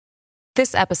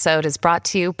This episode is brought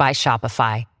to you by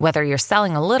Shopify. Whether you're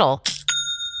selling a little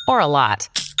or a lot,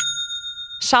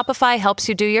 Shopify helps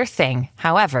you do your thing,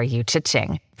 however you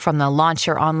cha-ching. From the launch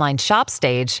your online shop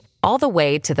stage, all the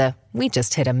way to the we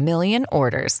just hit 1 million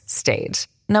orders stage.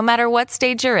 No matter what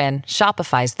stage you're in,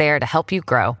 Shopify's there to help you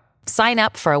grow. Sign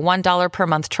up for a $1 per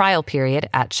month trial period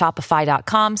at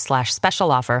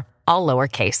shopify.com/special offer, all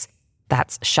lowercase.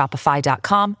 That's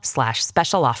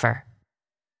shopify.com/special offer.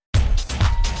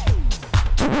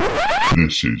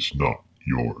 This is not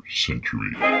your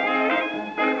century.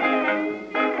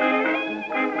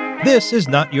 This is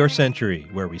Not Your Century,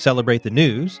 where we celebrate the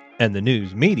news and the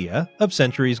news media of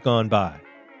centuries gone by.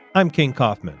 I'm King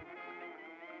Kaufman.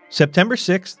 September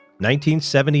 6th,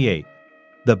 1978.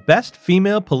 The best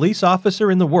female police officer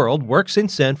in the world works in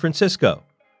San Francisco.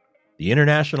 The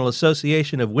International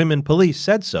Association of Women Police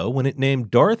said so when it named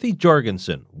Dorothy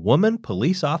Jorgensen Woman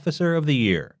Police Officer of the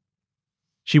Year.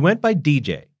 She went by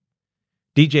DJ.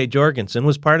 DJ Jorgensen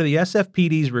was part of the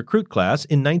SFPD's recruit class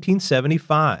in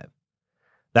 1975.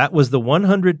 That was the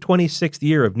 126th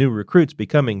year of new recruits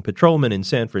becoming patrolmen in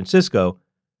San Francisco,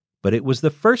 but it was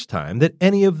the first time that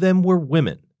any of them were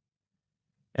women.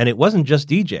 And it wasn't just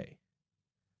DJ.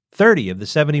 30 of the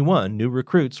 71 new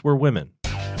recruits were women.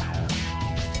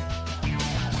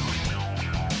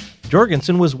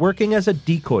 Jorgensen was working as a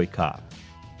decoy cop.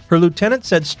 Her lieutenant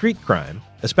said street crime,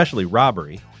 especially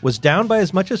robbery, was down by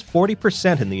as much as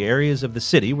 40% in the areas of the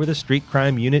city where the street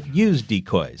crime unit used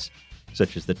decoys,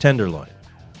 such as the Tenderloin.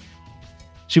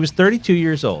 She was 32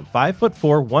 years old,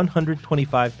 5'4",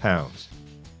 125 pounds.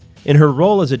 In her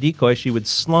role as a decoy, she would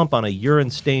slump on a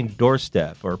urine-stained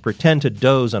doorstep or pretend to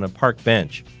doze on a park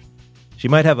bench. She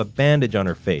might have a bandage on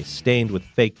her face stained with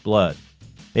fake blood,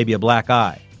 maybe a black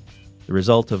eye, the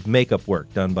result of makeup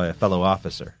work done by a fellow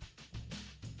officer.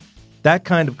 That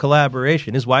kind of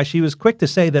collaboration is why she was quick to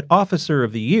say that Officer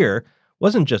of the Year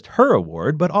wasn't just her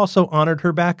award, but also honored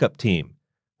her backup team,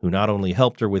 who not only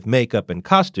helped her with makeup and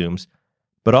costumes,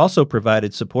 but also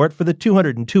provided support for the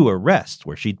 202 arrests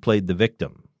where she'd played the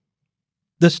victim.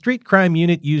 The street crime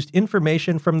unit used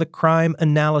information from the Crime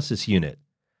Analysis Unit.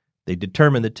 They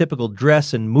determined the typical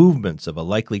dress and movements of a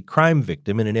likely crime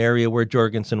victim in an area where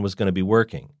Jorgensen was going to be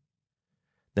working.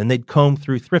 Then they'd comb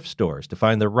through thrift stores to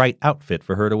find the right outfit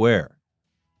for her to wear.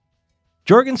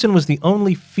 Jorgensen was the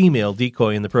only female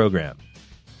decoy in the program.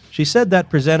 She said that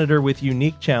presented her with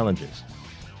unique challenges.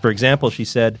 For example, she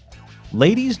said,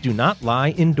 "Ladies do not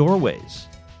lie in doorways."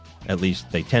 At least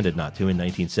they tended not to in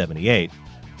 1978.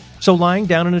 So lying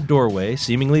down in a doorway,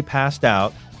 seemingly passed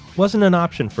out, wasn't an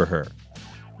option for her.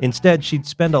 Instead, she'd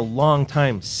spend a long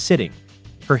time sitting,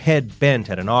 her head bent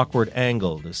at an awkward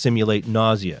angle to simulate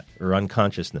nausea or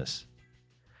unconsciousness.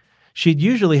 She'd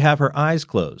usually have her eyes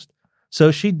closed,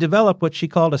 so she'd develop what she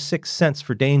called a sixth sense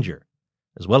for danger,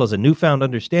 as well as a newfound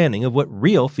understanding of what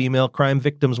real female crime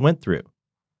victims went through.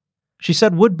 She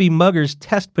said would-be muggers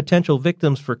test potential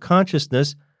victims for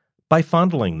consciousness by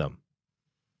fondling them.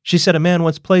 She said a man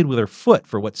once played with her foot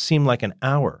for what seemed like an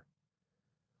hour.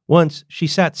 Once, she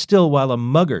sat still while a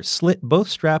mugger slit both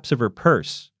straps of her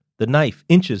purse, the knife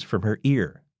inches from her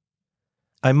ear.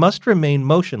 "I must remain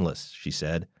motionless," she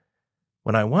said,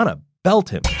 "when I want to belt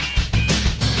him."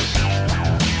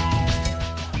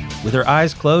 With her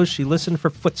eyes closed, she listened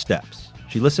for footsteps.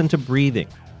 She listened to breathing.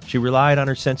 She relied on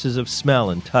her senses of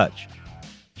smell and touch.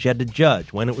 She had to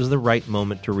judge when it was the right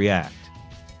moment to react.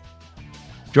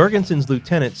 Jorgensen's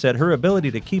lieutenant said her ability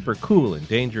to keep her cool in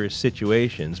dangerous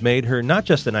situations made her not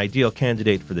just an ideal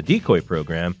candidate for the decoy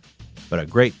program, but a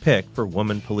great pick for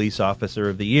Woman Police Officer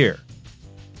of the Year.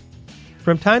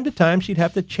 From time to time, she'd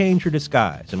have to change her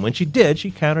disguise, and when she did,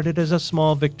 she counted it as a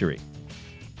small victory.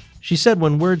 She said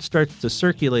when word starts to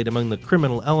circulate among the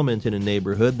criminal element in a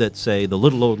neighborhood that, say, the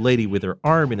little old lady with her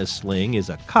arm in a sling is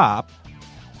a cop,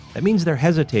 that means they're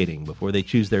hesitating before they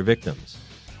choose their victims.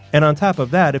 And on top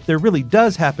of that, if there really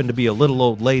does happen to be a little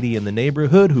old lady in the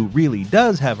neighborhood who really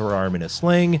does have her arm in a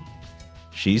sling,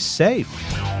 she's safe.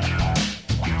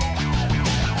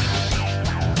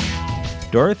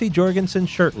 Dorothy Jorgensen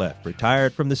Shirtleff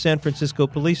retired from the San Francisco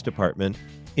Police Department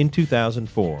in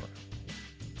 2004.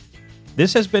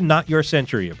 This has been Not Your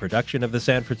Century, a production of the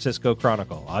San Francisco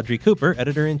Chronicle. Audrey Cooper,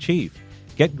 editor-in-chief.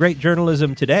 Get great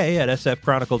journalism today at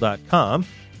sfchronicle.com.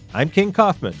 I'm King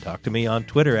Kaufman. Talk to me on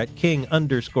Twitter at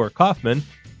King_Kaufman.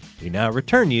 We now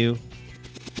return you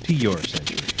to your century.